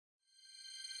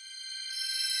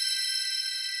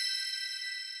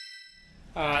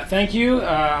Thank you.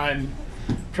 I'm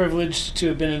privileged to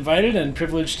have been invited and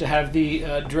privileged to have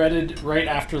the dreaded right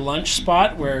after lunch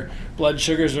spot where blood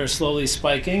sugars are slowly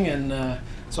spiking, and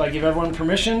so I give everyone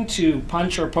permission to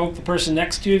punch or poke the person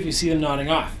next to you if you see them nodding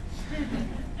off.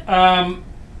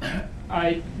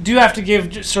 I do have to give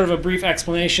just sort of a brief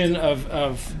explanation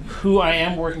of who I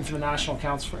am working for the National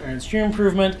Council for Air and Stream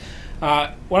Improvement.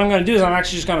 What I'm going to do is I'm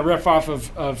actually just going to riff off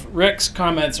of Rick's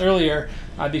comments earlier,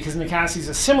 because NCASI is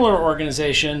a similar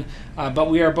organization, but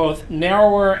we are both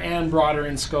narrower and broader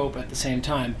in scope at the same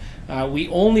time. We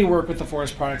only work with the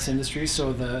forest products industry,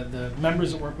 so the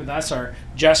members that work with us are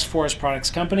just forest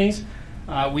products companies.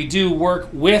 We do work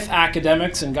with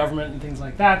academics and government and things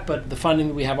like that, but the funding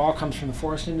that we have all comes from the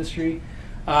forest industry.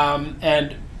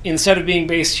 And instead of being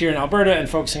based here in Alberta and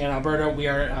focusing on Alberta, we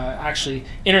are actually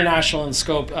international in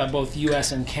scope, both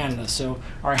US and Canada. So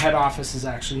our head office is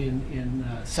actually in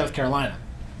South Carolina.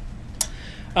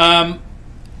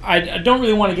 I don't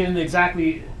really want to get into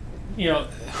exactly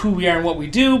who we are and what we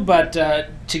do, but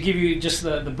to give you just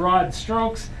the broad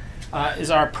strokes,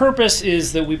 our purpose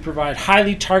is that we provide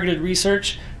highly targeted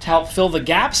research to help fill the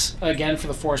gaps, again, for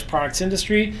the forest products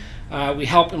industry. We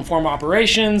help inform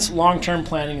operations, long-term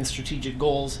planning, and strategic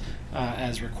goals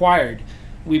as required.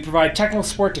 We provide technical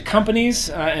support to companies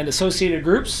and associated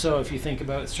groups. So if you think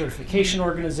about certification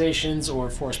organizations or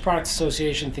Forest Products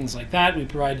Association, things like that, we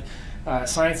provide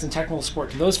science and technical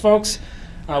support to those folks.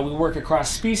 We work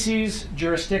across species,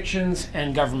 jurisdictions,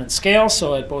 and government scale,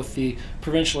 so at both the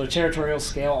provincial or territorial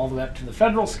scale all the way up to the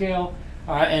federal scale.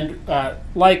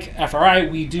 Like FRI,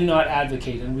 we do not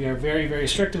advocate, and we are very, very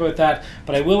strict about that,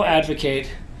 but I will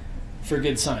advocate for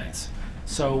good science.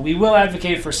 So we will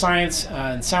advocate for science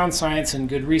and sound science and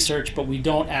good research, but we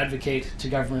don't advocate to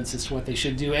governments as to what they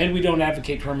should do, and we don't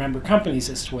advocate to our member companies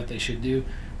as to what they should do.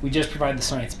 We just provide the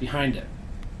science behind it.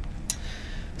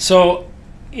 So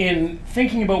in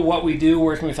thinking about what we do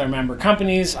working with our member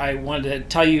companies, I wanted to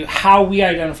tell you how we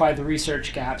identify the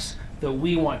research gaps that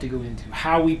we want to go into,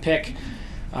 how we pick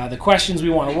the questions we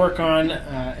want to work on,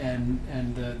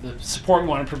 and the support we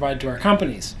want to provide to our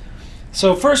companies.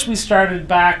 So first, we started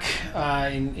back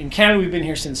in Canada. We've been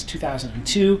here since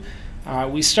 2002.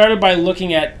 We started by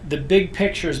looking at the big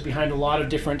pictures behind a lot of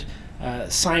different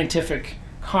scientific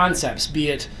concepts, be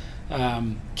it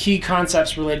key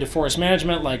concepts related to forest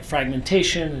management like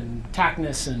fragmentation and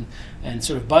tactness and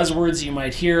sort of buzzwords that you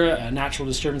might hear, natural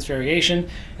disturbance variation.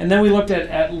 And then we looked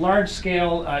at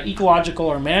large-scale ecological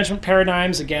or management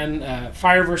paradigms. Again,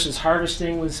 fire versus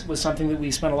harvesting was something that we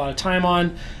spent a lot of time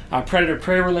on.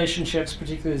 Predator-prey relationships,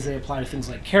 particularly as they apply to things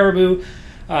like caribou.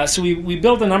 So we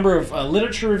built a number of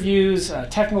literature reviews,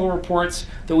 technical reports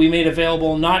that we made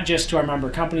available not just to our member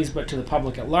companies but to the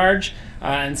public at large,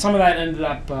 and some of that ended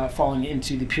up falling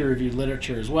into the peer-reviewed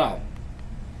literature as well.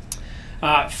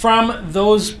 From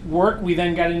those work, we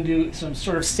then got into some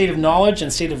sort of state of knowledge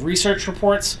and state of research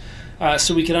reports,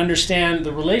 so we could understand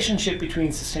the relationship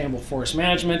between sustainable forest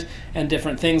management and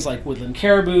different things like woodland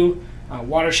caribou,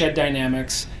 watershed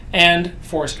dynamics, and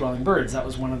forest-dwelling birds. That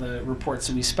was one of the reports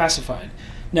that we specified.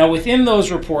 Now, within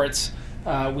those reports,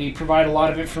 we provide a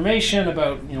lot of information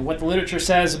about what the literature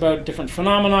says about different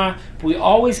phenomena, but we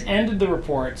always ended the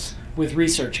reports with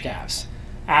research gaps,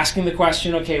 asking the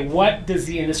question, okay, what does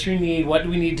the industry need? What do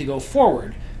we need to go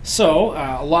forward? So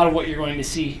a lot of what you're going to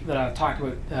see that I'll talk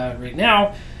about right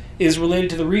now is related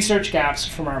to the research gaps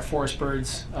from our Forest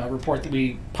Birds report that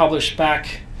we published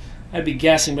back, I'd be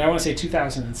guessing, but I want to say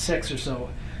 2006 or so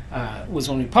was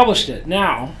when we published it.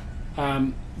 Now,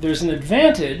 there's an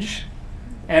advantage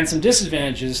and some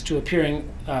disadvantages to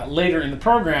appearing later in the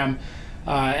program,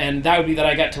 and that would be that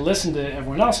I got to listen to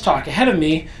everyone else talk ahead of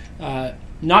me,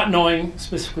 not knowing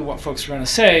specifically what folks were going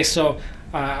to say. So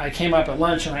I came up at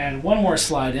lunch and I added one more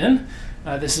slide in.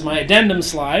 This is my addendum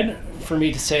slide for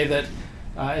me to say that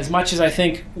as much as I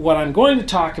think what I'm going to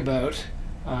talk about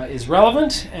is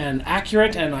relevant and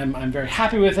accurate, and I'm very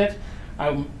happy with it,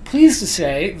 I'm pleased to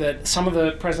say that some of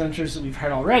the presenters that we've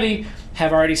heard already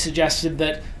have already suggested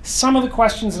that some of the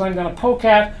questions that I'm going to poke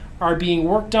at are being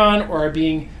worked on or are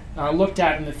being looked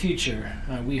at in the future.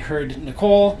 We heard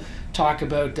Nicole talk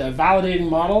about validating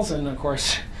models, and of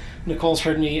course Nicole's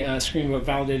heard me scream about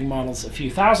validating models a few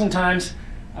thousand times,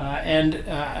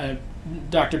 and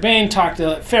Dr. Bain talked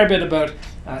a fair bit about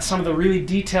some of the really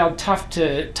detailed, tough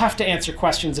to answer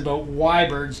questions about why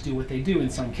birds do what they do in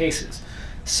some cases.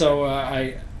 So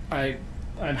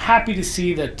I'm happy to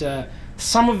see that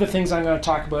some of the things I'm going to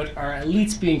talk about are at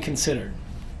least being considered.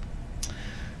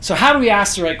 So how do we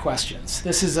ask the right questions?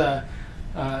 This is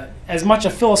as much a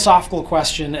philosophical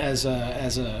question as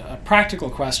a practical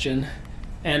question,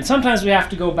 and sometimes we have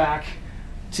to go back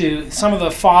to some of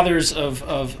the fathers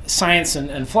of science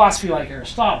and philosophy like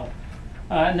Aristotle.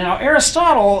 Now,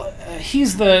 Aristotle,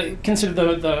 he's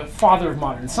considered the father of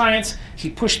modern science. He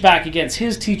pushed back against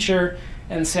his teacher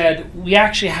and said, we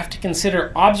actually have to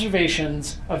consider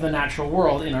observations of the natural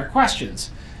world in our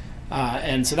questions.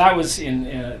 And so that was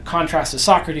in contrast to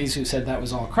Socrates, who said that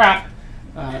was all crap.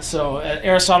 So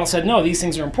Aristotle said, no, these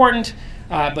things are important.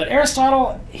 But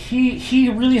Aristotle, he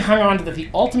really hung on to that the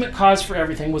ultimate cause for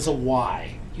everything was a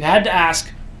why. You had to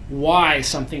ask why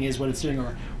something is what it's doing,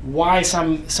 or why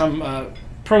some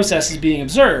process is being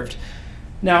observed.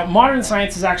 Now, modern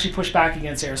science has actually pushed back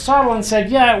against Aristotle and said,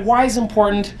 yeah, why is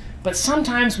important, but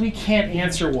sometimes we can't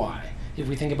answer why. If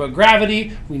we think about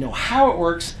gravity, we know how it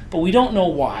works, but we don't know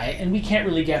why, and we can't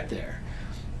really get there.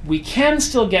 We can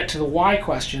still get to the why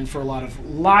question for a lot of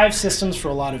live systems, for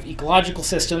a lot of ecological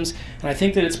systems, and I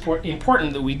think that it's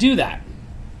important that we do that.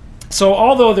 So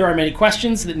although there are many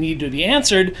questions that need to be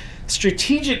answered,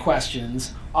 strategic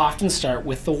questions often start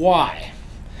with the why.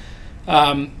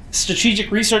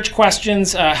 Strategic research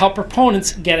questions help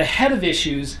proponents get ahead of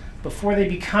issues before they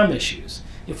become issues.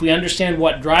 If we understand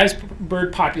what drives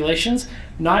bird populations,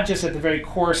 not just at the very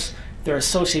course they're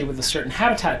associated with a certain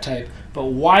habitat type, but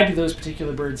why do those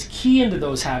particular birds key into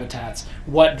those habitats,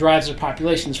 what drives their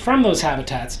populations from those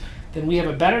habitats, then we have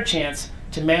a better chance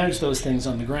to manage those things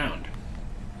on the ground.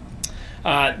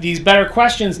 These better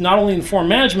questions not only inform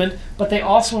management, but they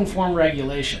also inform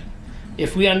regulation.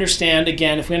 If we understand,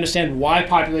 again, if we understand why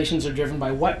populations are driven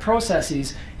by what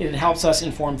processes, it helps us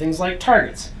inform things like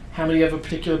targets. How many of a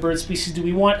particular bird species do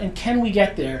we want, and can we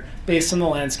get there based on the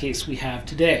landscapes we have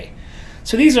today?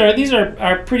 So these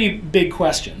are pretty big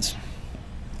questions.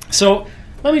 So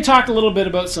let me talk a little bit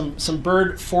about some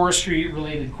bird forestry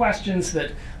related questions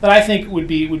that I think would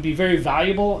be very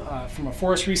valuable from a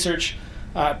forest research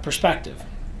perspective.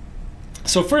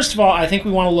 So first of all, I think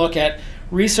we want to look at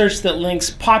research that links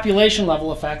population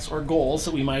level effects or goals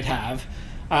that we might have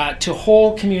to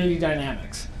whole community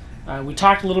dynamics. We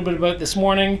talked a little bit about this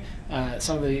morning,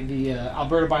 some of the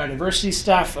Alberta biodiversity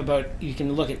stuff about you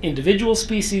can look at individual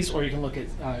species or you can look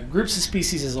at groups of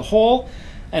species as a whole.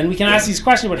 And we can ask these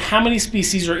questions about how many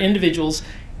species or individuals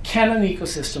can an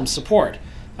ecosystem support.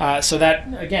 So that,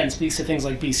 again, speaks to things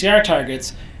like BCR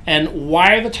targets and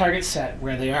why are the targets set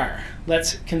where they are.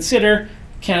 Let's consider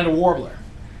Canada warbler.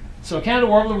 So Canada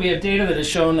warbler, we have data that has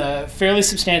shown a fairly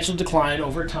substantial decline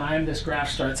over time. This graph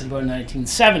starts at about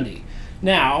 1970.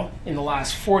 Now, in the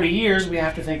last 40 years, we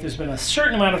have to think there's been a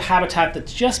certain amount of habitat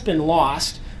that's just been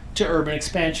lost to urban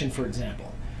expansion, for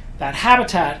example. That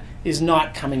habitat is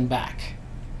not coming back.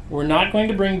 We're not going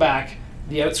to bring back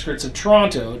the outskirts of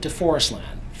Toronto to forest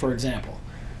land, for example.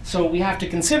 So we have to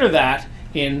consider that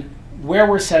in where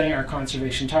we're setting our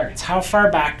conservation targets. How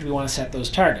far back do we want to set those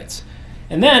targets?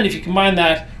 And then if you combine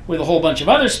that with a whole bunch of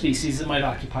other species that might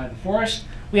occupy the forest,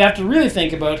 we have to really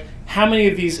think about how many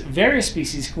of these various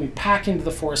species can we pack into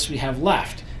the forests we have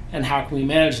left, and how can we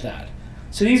manage that?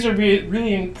 So these are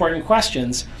really important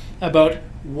questions about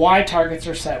why targets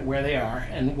are set where they are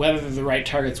and whether they're the right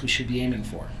targets we should be aiming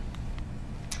for.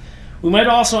 We might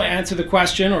also answer the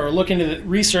question or look into the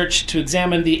research to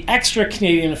examine the extra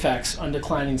Canadian effects on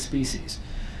declining species.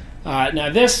 Now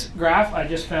this graph, I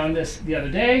just found this the other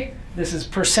day. This is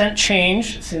percent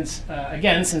change since,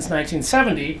 again, since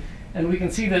 1970. And we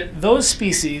can see that those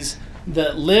species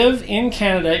that live in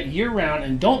Canada year-round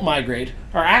and don't migrate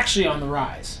are actually on the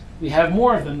rise. We have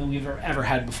more of them than we've ever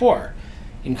had before.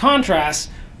 In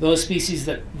contrast, those species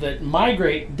that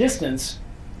migrate distance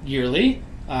yearly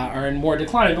are in more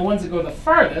decline. The ones that go the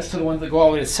farthest, so the ones that go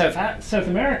all the way to South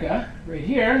America, right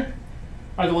here,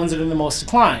 are the ones that are in the most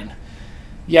decline.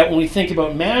 Yet when we think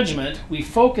about management, we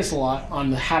focus a lot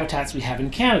on the habitats we have in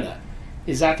Canada.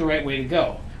 Is that the right way to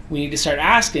go? We need to start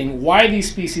asking why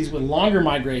these species with longer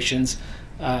migrations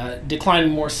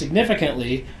declining more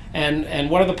significantly, and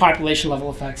what are the population level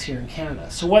effects here in Canada.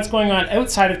 So what's going on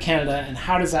outside of Canada, and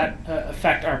how does that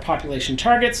affect our population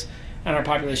targets and our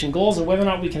population goals, and whether or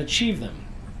not we can achieve them.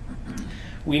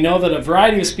 We know that a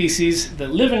variety of species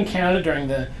that live in Canada during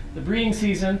the breeding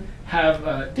season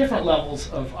have different levels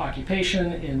of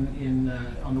occupation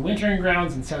on the wintering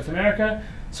grounds in South America.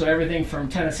 So everything from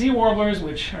Tennessee warblers,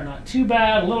 which are not too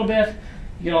bad, a little bit,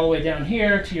 you get all the way down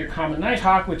here to your common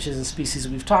nighthawk, which is a species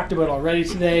that we've talked about already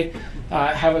today,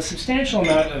 have a substantial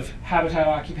amount of habitat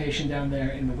occupation down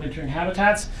there in the wintering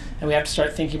habitats, and we have to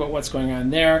start thinking about what's going on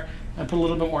there and put a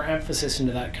little bit more emphasis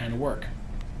into that kind of work.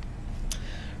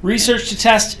 Research to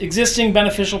test existing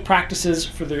beneficial practices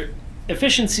for their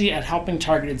efficiency at helping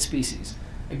targeted species.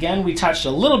 Again, we touched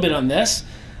a little bit on this.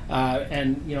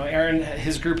 And Aaron,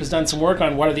 his group has done some work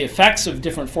on what are the effects of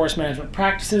different forest management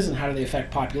practices and how do they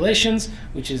affect populations,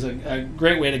 which is a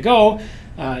great way to go.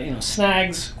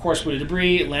 Snags, coarse wooded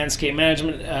debris, landscape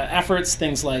management efforts,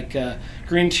 things like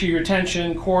green tree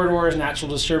retention, corridors,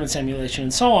 natural disturbance emulation,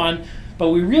 and so on. But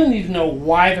we really need to know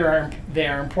why they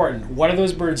are important. What are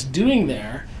those birds doing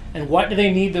there? And what do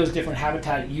they need those different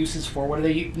habitat uses for? What do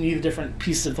they need the different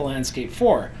pieces of the landscape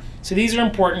for? So these are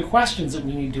important questions that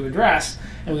we need to address,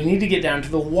 and we need to get down to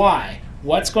the why.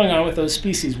 What's going on with those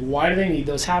species? Why do they need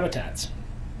those habitats?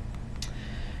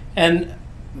 And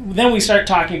then we start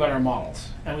talking about our models.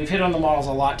 And we've hit on the models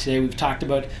a lot today. We've talked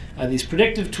about these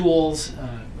predictive tools,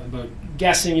 about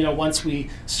guessing, once we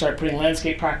start putting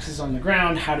landscape practices on the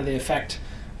ground, how do they affect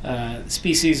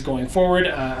species going forward.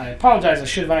 I apologize, I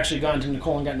should have actually gone to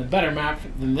Nicole and gotten a better map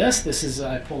than this. This is,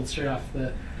 I pulled straight off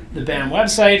the BAM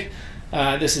website.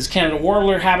 This is Canada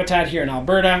warbler habitat here in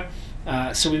Alberta.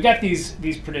 So we've got these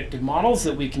predictive models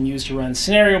that we can use to run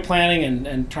scenario planning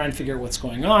and try and figure out what's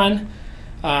going on.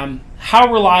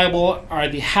 How reliable are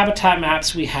the habitat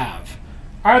maps we have?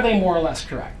 Are they more or less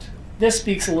correct? This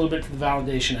speaks a little bit to the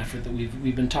validation effort that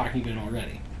we've been talking about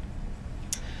already.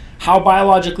 How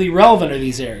biologically relevant are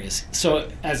these areas? So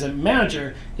as a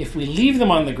manager, if we leave them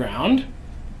on the ground,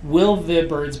 will the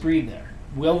birds breed there?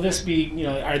 Will this be,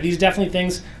 are these definitely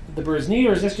things that the birds need,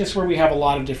 or is this just where we have a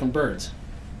lot of different birds?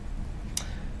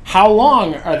 How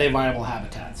long are they viable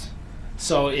habitats?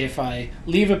 So if I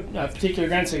leave a particular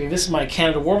ground, so this is my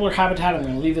Canada warbler habitat, I'm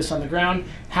going to leave this on the ground,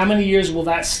 how many years will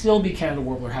that still be Canada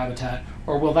warbler habitat?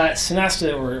 Or will that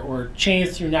senesta or change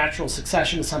through natural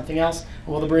succession to something else, and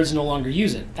will the birds no longer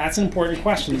use it? That's an important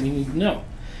question that we need to know.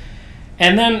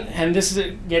 And then,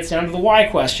 gets down to the why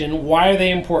question, why are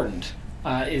they important?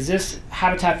 Is this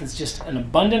habitat that's just an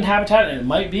abundant habitat? And it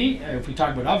might be, if we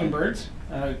talk about ovenbirds,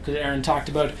 because Aaron talked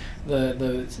about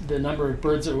the number of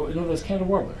birds, those Canada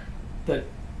warbler, that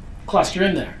cluster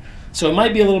in there. So it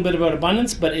might be a little bit about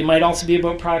abundance, but it might also be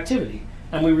about productivity.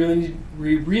 And we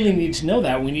really need to know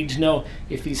that. We need to know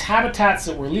if these habitats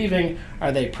that we're leaving,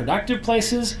 are they productive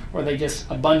places or are they just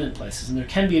abundant places? And there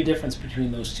can be a difference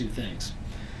between those two things.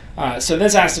 So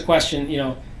this asks the question,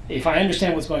 if I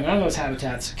understand what's going on in those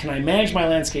habitats, can I manage my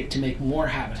landscape to make more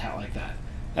habitat like that?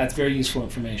 That's very useful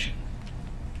information.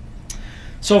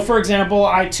 So for example,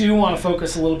 I too want to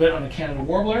focus a little bit on the Canada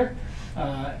warbler.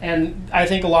 And I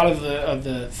think a lot of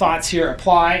the thoughts here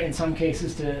apply in some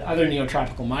cases to other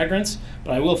neotropical migrants,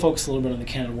 but I will focus a little bit on the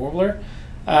Canada warbler.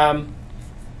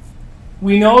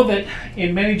 We know that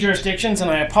in many jurisdictions, and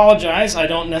I apologize, I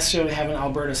don't necessarily have an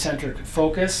Alberta-centric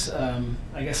focus.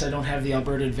 I guess I don't have the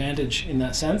Alberta advantage in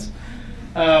that sense.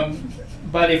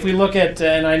 But if we look at,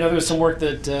 and I know there was some work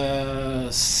that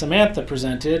Samantha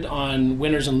presented on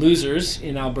winners and losers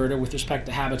in Alberta with respect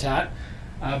to habitat.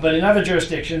 But in other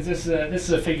jurisdictions, this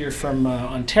is a figure from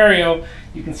Ontario.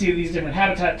 You can see that these different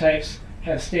habitat types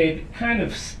have stayed kind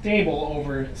of stable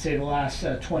over, say, the last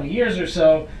 20 years or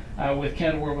so, with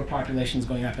Canada warbler populations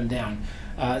going up and down.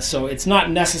 So it's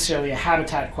not necessarily a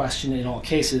habitat question in all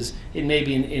cases. It may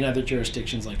be in other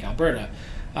jurisdictions like Alberta.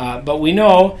 But we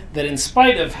know that in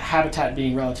spite of habitat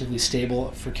being relatively stable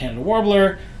for Canada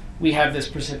warbler, we have this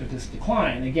precipitous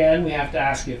decline. Again, we have to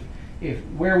ask if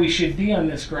where we should be on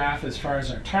this graph as far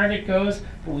as our target goes,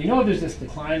 but we know there's this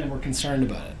decline and we're concerned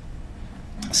about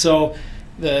it. So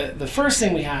the first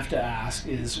thing we have to ask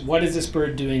is, what is this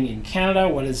bird doing in Canada?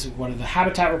 What are the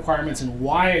habitat requirements, and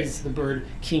why is the bird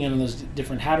keying in on those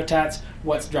different habitats?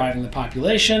 What's driving the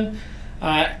population?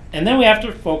 And then we have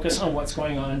to focus on what's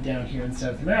going on down here in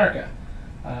South America.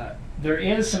 There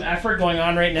is some effort going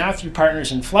on right now through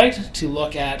Partners in Flight to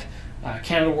look at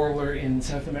Canada warbler in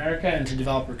South America and to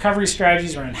develop recovery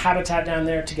strategies around habitat down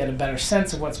there to get a better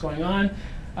sense of what's going on.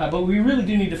 But we really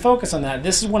do need to focus on that.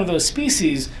 This is one of those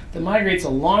species that migrates a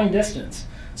long distance.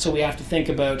 So we have to think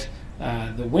about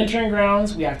the wintering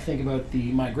grounds, we have to think about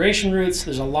the migration routes.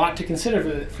 There's a lot to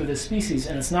consider for this species,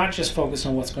 and it's not just focused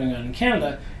on what's going on in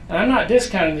Canada. And I'm not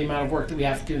discounting the amount of work that we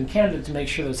have to do in Canada to make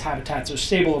sure those habitats are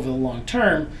stable over the long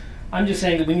term. I'm just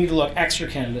saying that we need to look extra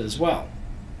Canada as well.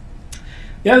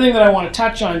 The other thing that I want to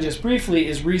touch on just briefly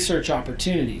is research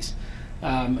opportunities.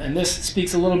 And this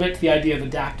speaks a little bit to the idea of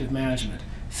adaptive management.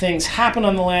 Things happen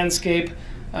on the landscape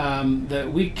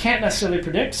that we can't necessarily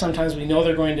predict. Sometimes we know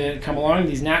they're going to come along,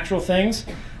 these natural things.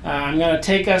 I'm going to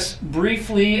take us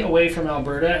briefly away from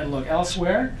Alberta and look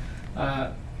elsewhere.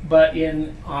 But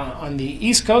on the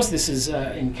East Coast, this is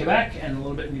in Quebec and a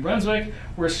little bit in New Brunswick,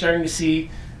 we're starting to see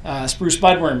spruce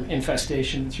budworm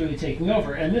infestation that's really taking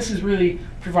over. And this is really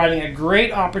providing a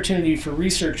great opportunity for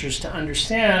researchers to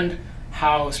understand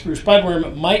how spruce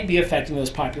budworm might be affecting those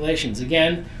populations.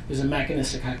 Again, there's a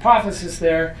mechanistic hypothesis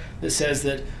there that says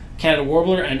that Canada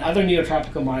warbler and other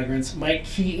neotropical migrants might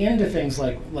key into things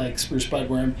like spruce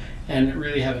budworm and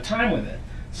really have a time with it.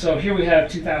 So here we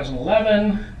have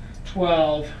 2011,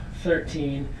 12,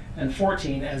 13, and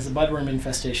 14 as the budworm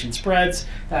infestation spreads.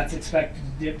 That's expected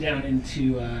to dip down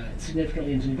into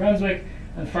significantly into New Brunswick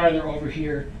and farther over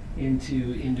here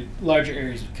into larger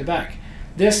areas of Quebec.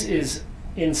 This is,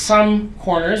 in some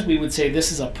corners, we would say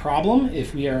this is a problem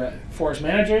if we are forest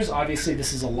managers. Obviously,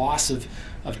 this is a loss of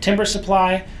timber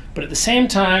supply, but at the same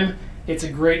time, it's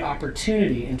a great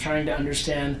opportunity in trying to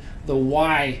understand the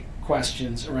why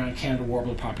questions around Canada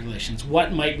warbler populations.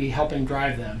 What might be helping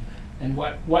drive them, and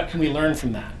what can we learn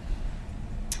from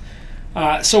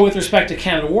that? So with respect to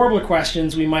Canada warbler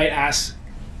questions, we might ask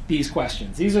these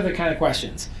questions. These are the kind of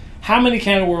questions. How many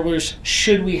Canada warblers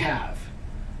should we have?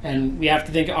 And we have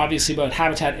to think obviously about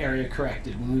habitat area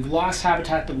corrected. When we've lost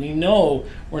habitat that we know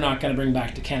we're not going to bring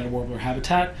back to Canada warbler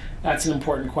habitat, that's an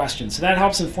important question. So that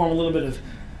helps inform a little bit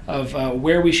of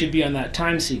where we should be on that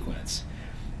time sequence.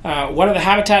 What are the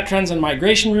habitat trends on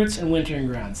migration routes and wintering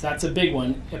grounds? That's a big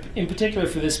one, in particular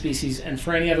for this species and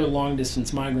for any other long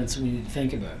distance migrants we need to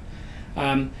think about.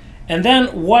 And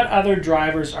then what other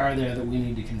drivers are there that we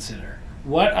need to consider?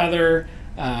 What other,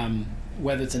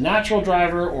 whether it's a natural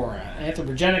driver or an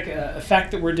anthropogenic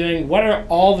effect that we're doing, what are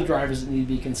all the drivers that need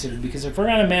to be considered? Because if we're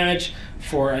going to manage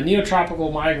for a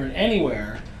neotropical migrant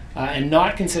anywhere and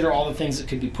not consider all the things that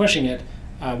could be pushing it,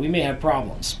 we may have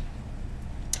problems.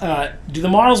 Do the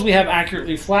models we have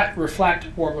accurately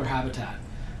reflect warbler habitat?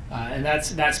 And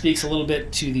that speaks a little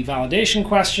bit to the validation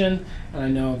question, and I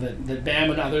know that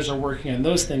BAM and others are working on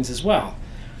those things as well.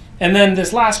 And then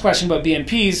this last question about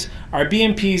BMPs, are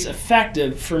BMPs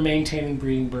effective for maintaining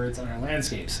breeding birds on our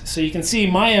landscapes? So you can see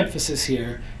my emphasis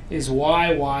here is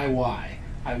why?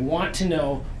 I want to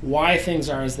know why things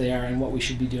are as they are and what we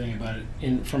should be doing about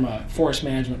it from a forest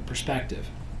management perspective.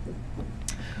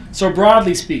 So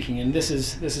broadly speaking, and this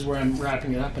is where I'm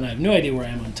wrapping it up, and I have no idea where I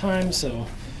am on time, so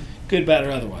good, bad, or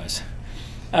otherwise.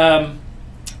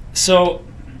 So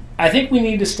I think we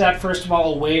need to step, first of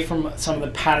all, away from some of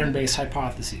the pattern-based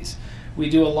hypotheses. We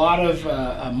do a lot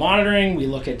of monitoring. We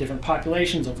look at different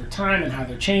populations over time and how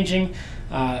they're changing.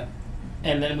 And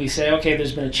then we say, okay,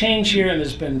 there's been a change here, and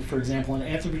there's been, for example, an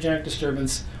anthropogenic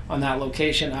disturbance on that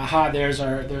location. Aha, there's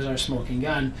our smoking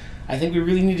gun. I think we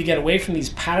really need to get away from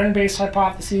these pattern-based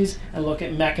hypotheses and look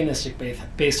at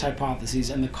mechanistic-based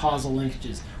hypotheses and the causal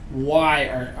linkages. Why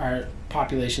are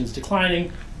populations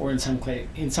declining, or in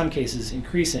some cases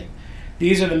increasing?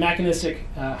 These are the mechanistic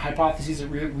hypotheses that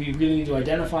we really need to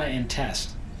identify and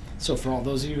test. So for all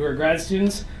those of you who are grad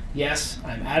students, yes,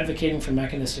 I'm advocating for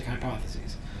mechanistic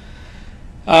hypotheses.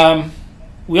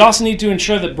 We also need to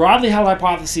ensure that broadly held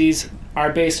hypotheses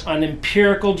are based on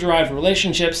empirical derived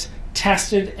relationships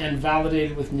tested and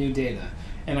validated with new data.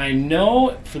 And I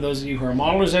know, for those of you who are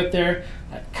modelers out there,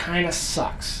 that kind of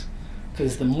sucks.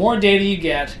 Because the more data you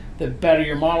get, the better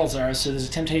your models are. So there's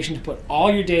a temptation to put all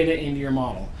your data into your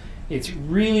model. It's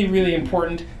really, really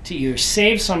important to either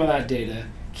save some of that data,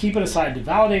 keep it aside to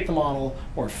validate the model,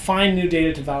 or find new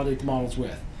data to validate the models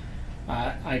with.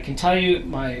 I can tell you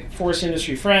my forest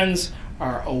industry friends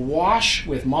are awash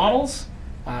with models,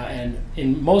 and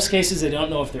in most cases they don't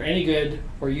know if they're any good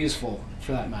or useful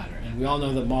for that matter. And we all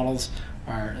know that models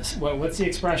are, what's the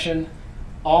expression?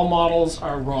 All models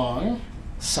are wrong,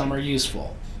 some are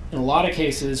useful. In a lot of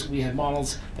cases we have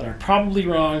models that are probably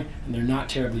wrong and they're not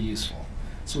terribly useful.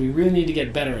 So we really need to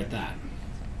get better at that.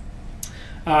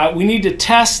 We need to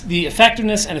test the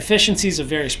effectiveness and efficiencies of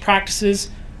various practices,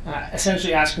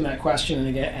 essentially asking that question, and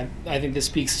again, I think this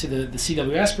speaks to the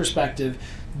CWS perspective.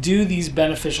 Do these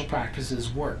beneficial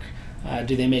practices work?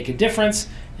 Do they make a difference?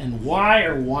 And why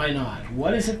or why not?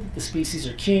 What is it that the species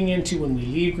are keying into when we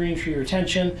leave green tree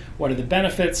retention? What are the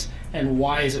benefits? And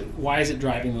why is it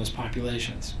driving those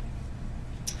populations?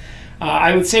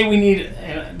 I would say we need,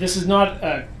 and this is not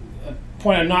a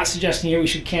point I'm not suggesting here, we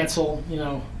should cancel,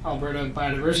 Alberta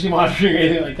biodiversity monitoring or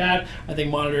anything like that. I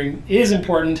think monitoring is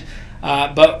important,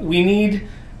 but we need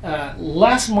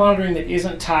less monitoring that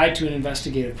isn't tied to an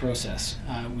investigative process.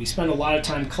 We spend a lot of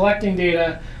time collecting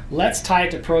data. Let's tie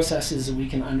it to processes that we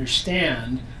can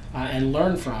understand and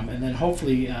learn from, and then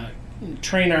hopefully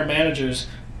train our managers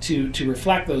to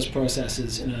reflect those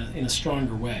processes in a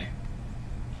stronger way.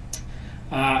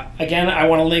 Again,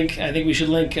 I think we should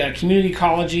link community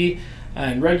ecology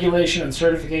and regulation and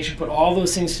certification, put all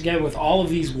those things together with all of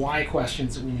these why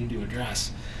questions that we need to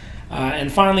address. And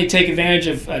finally, take advantage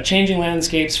of changing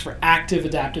landscapes for active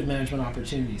adaptive management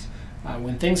opportunities.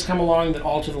 When things come along that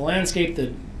alter the landscape,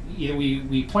 that either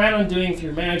we plan on doing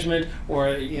through management,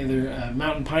 or either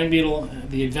mountain pine beetle,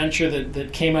 the adventure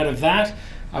that came out of that,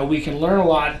 we can learn a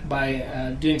lot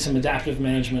by doing some adaptive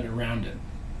management around it.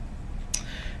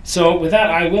 So with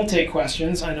that, I will take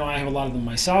questions. I know I have a lot of them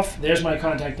myself. There's my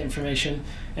contact information.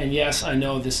 And yes, I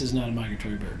know this is not a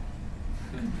migratory bird.